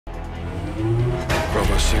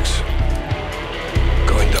Bravo 6.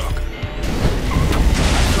 Going dark.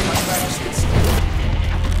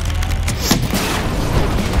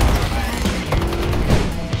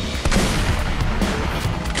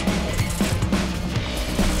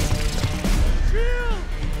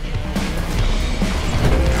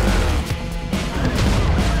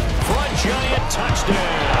 Giant touchdown.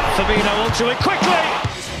 Fabinho onto it quickly.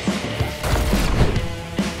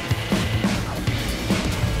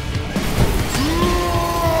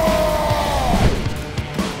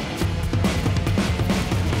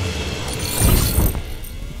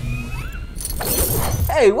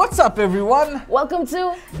 Hey, what's up everyone? Welcome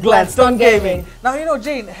to Gladstone Gaming. Now,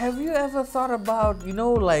 Jane, have you ever thought about,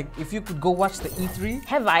 like if you could go watch the E3?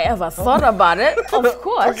 Have I ever thought about it? Of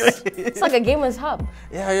course. Okay. It's like a gamer's hub.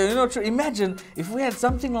 Yeah, true. Imagine if we had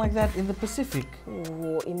something like that in the Pacific.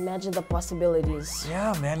 Ooh, imagine the possibilities.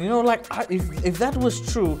 Yeah, man. If that was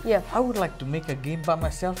true, yeah, I would like to make a game by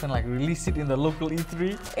myself and release it in the local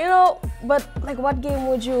E3. But what game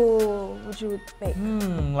would you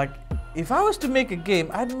make? If I was to make a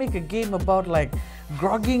game, I'd make a game about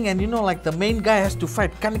grogging and the main guy has to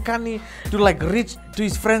fight Kani to reach to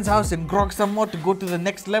his friend's house and grog some more to go to the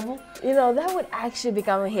next level. That would actually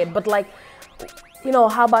become a hit, but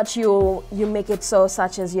how about you make it so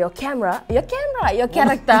such as your character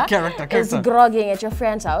is grogging at your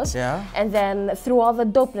friend's house, yeah, and then through all the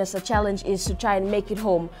dopeness, the challenge is to try and make it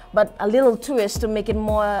home, but a little twist to make it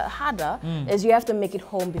more harder is you have to make it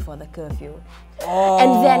home before the curfew. Oh.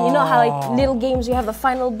 And then how little games you have the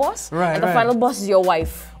final boss, right, and the final boss is your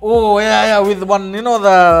wife. Oh yeah, with one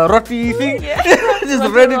the roti thing, yeah.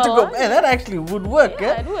 just ready to go. Man, that actually would work.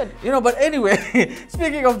 Yeah, it would. But anyway,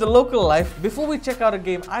 speaking of the local life, before we check out a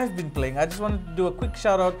game I've been playing, I just wanted to do a quick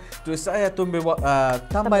shout out to Isaiah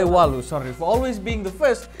Tambaiwalu, for always being the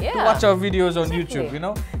first to watch our videos on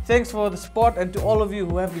YouTube. Thanks for the support, and to all of you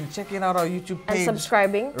who have been checking out our YouTube page and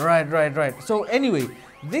subscribing. Right. So anyway,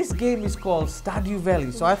 this game is called Stardew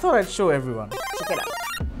Valley, so I thought I'd show everyone. Check it out.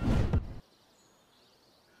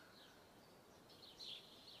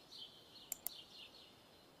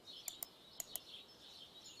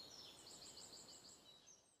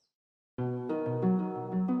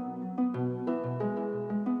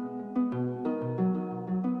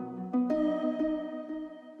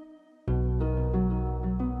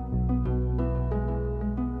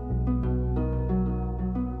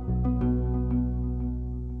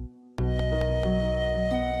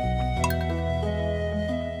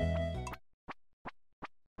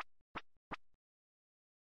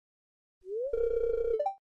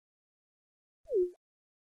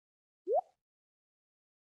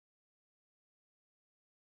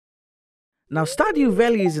 Now, Stardew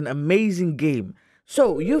Valley is an amazing game.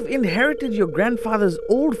 So, you've inherited your grandfather's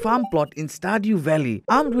old farm plot in Stardew Valley.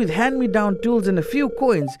 Armed with hand-me-down tools and a few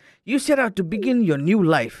coins, you set out to begin your new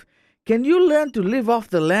life. Can you learn to live off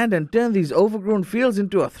the land and turn these overgrown fields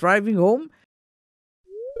into a thriving home?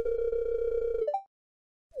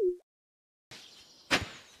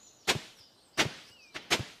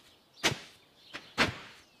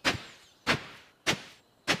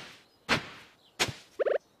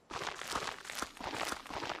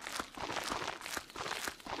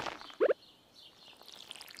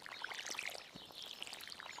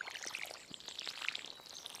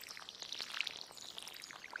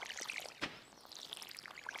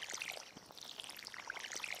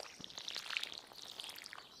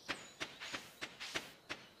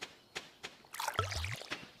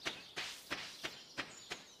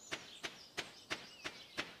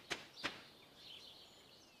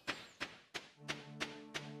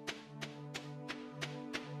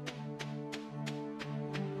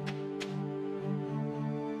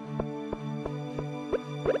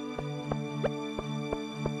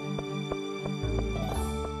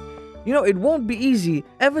 It won't be easy.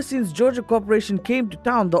 Ever since Georgia Corporation came to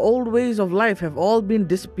town, the old ways of life have all been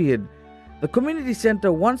disappeared. The community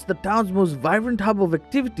center, once the town's most vibrant hub of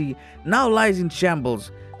activity, now lies in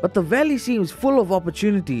shambles. But the valley seems full of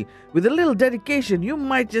opportunity. With a little dedication, you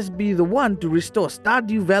might just be the one to restore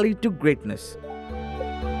Stardew Valley to greatness.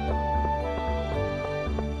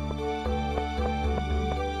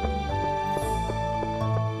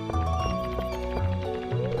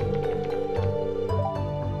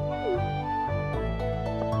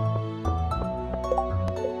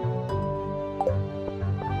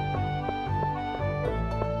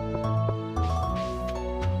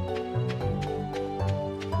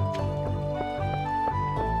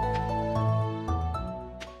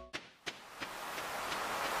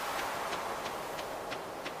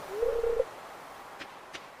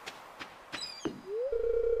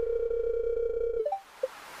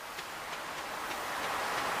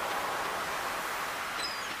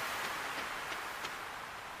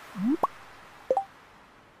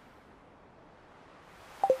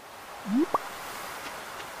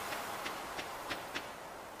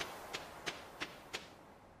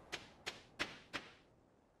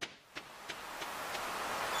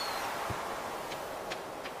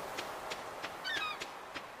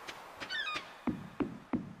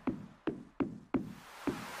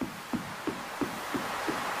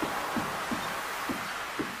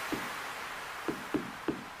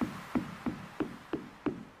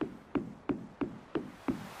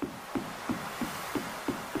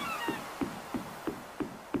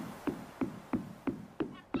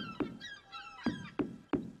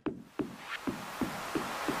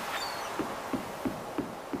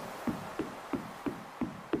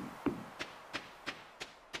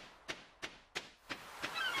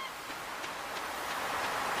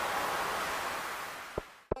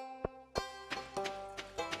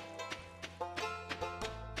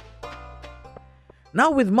 Now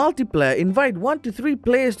with multiplayer, invite 1 to 3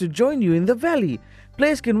 players to join you in the valley.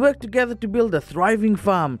 Players can work together to build a thriving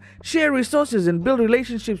farm, share resources and build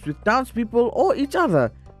relationships with townspeople or each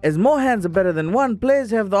other. As more hands are better than one,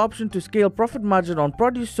 players have the option to scale profit margin on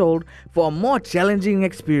produce sold for a more challenging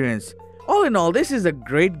experience. All in all, this is a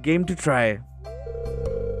great game to try.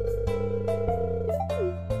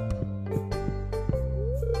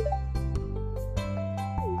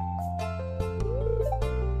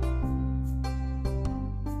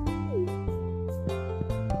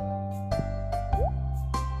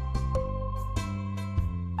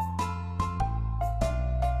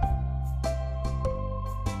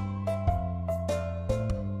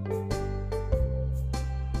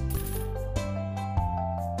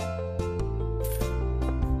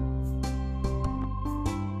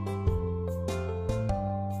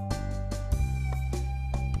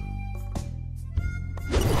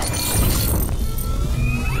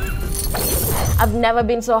 I've never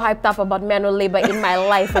been so hyped up about manual labor in my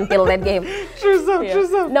life until that game. True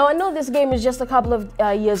stuff. Now, I know this game is just a couple of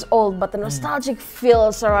years old, but the nostalgic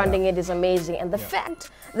feel surrounding it is amazing. And the fact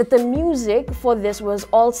that the music for this was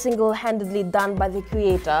all single-handedly done by the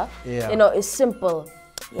creator, you know, is simple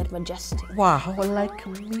yet majestic. Wow, like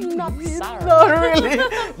me. Not sorry. Not really.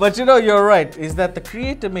 But you know, you're right, is that the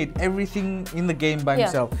creator made everything in the game by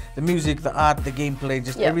himself. The music, the art, the gameplay,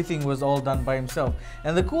 just everything was all done by himself.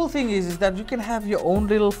 And the cool thing is that you can have your own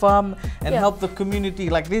little farm and help the community.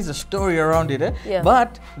 Like, there's a story around it,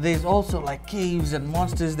 but there's also like caves and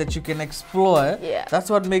monsters that you can explore. That's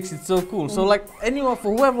what makes it so cool. So like, anyone,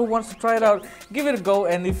 for whoever wants to try it out, give it a go.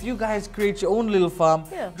 And if you guys create your own little farm,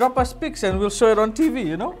 drop us pics and we'll show it on TV,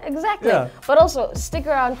 you know? Exactly. But also, stick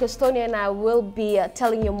around because Tony and I will be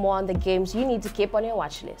telling you more on the games you need to keep on your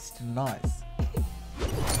watch list. Nice.